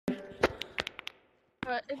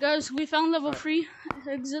Alright, guys, we found level 3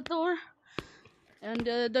 exit door. And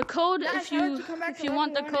the code, if you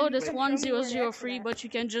want the code, is 1003, but you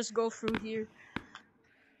can just go through here.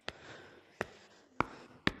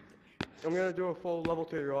 I'm gonna do a full level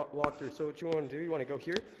 3 walkthrough. So what you want to do, you want to go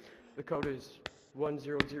here. The code is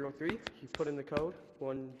 1003. You put in the code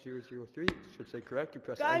 1003. It should say correct. You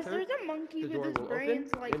press enter. Guys, there's a monkey with his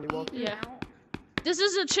brains like eating out. This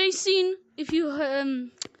is a chase scene. If you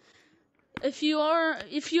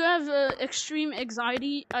have extreme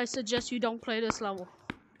anxiety, I suggest you don't play this level.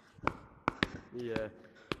 Yeah.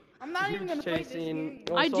 I'm not even gonna play this game.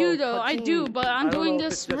 I do though, I do, but I'm doing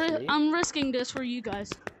this. I'm risking this for you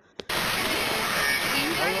guys.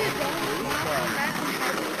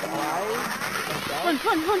 Run!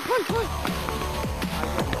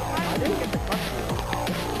 I didn't get the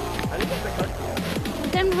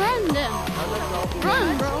cutscene. Then run, then.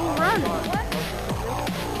 Run, bro, run.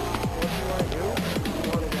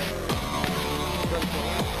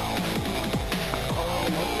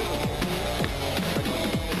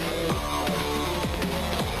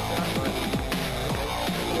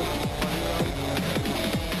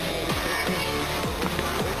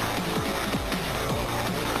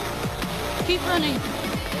 Keep running.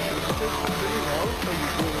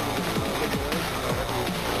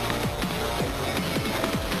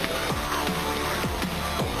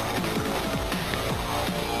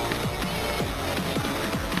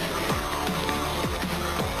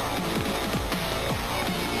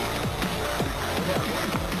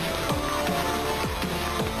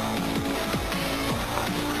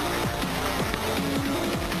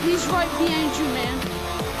 He's right behind you, man.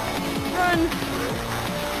 Run.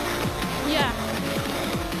 Yeah.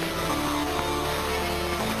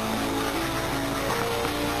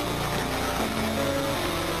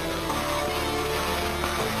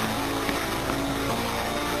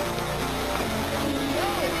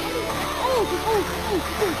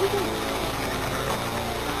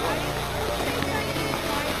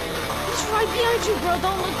 He's right behind you, bro.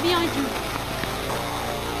 Don't look behind you.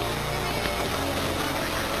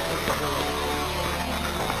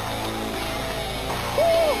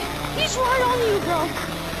 He's right on you, bro.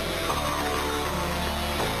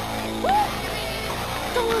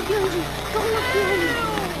 Don't look behind you. Don't look behind you.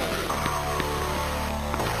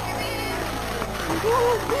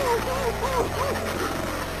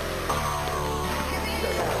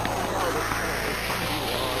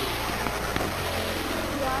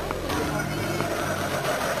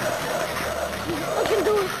 I can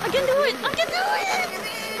do it. I can do it. I can do it.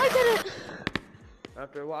 I did it.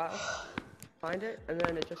 After a while, find it, and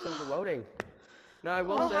then it just ends loading. Now I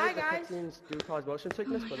will say the cutscenes do cause motion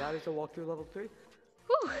sickness, but that is a walkthrough level 3.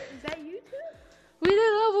 Whew. Is that you two? We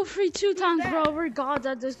did level 3 2 times, bro. We're gods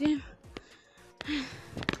at this game. Yeah.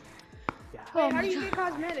 Wait, how do you get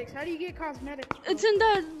cosmetics? How do you get cosmetics? Bro? It's in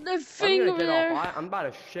the thing over there. I'm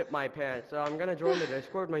about to shit my pants, so I'm gonna join the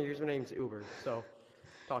Discord. My username's Uber, so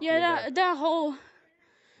talk to me that whole.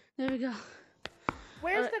 There we go.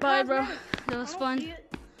 Where's the bye, bro. cosmetics? That was fun.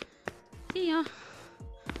 See ya.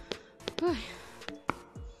 Bye.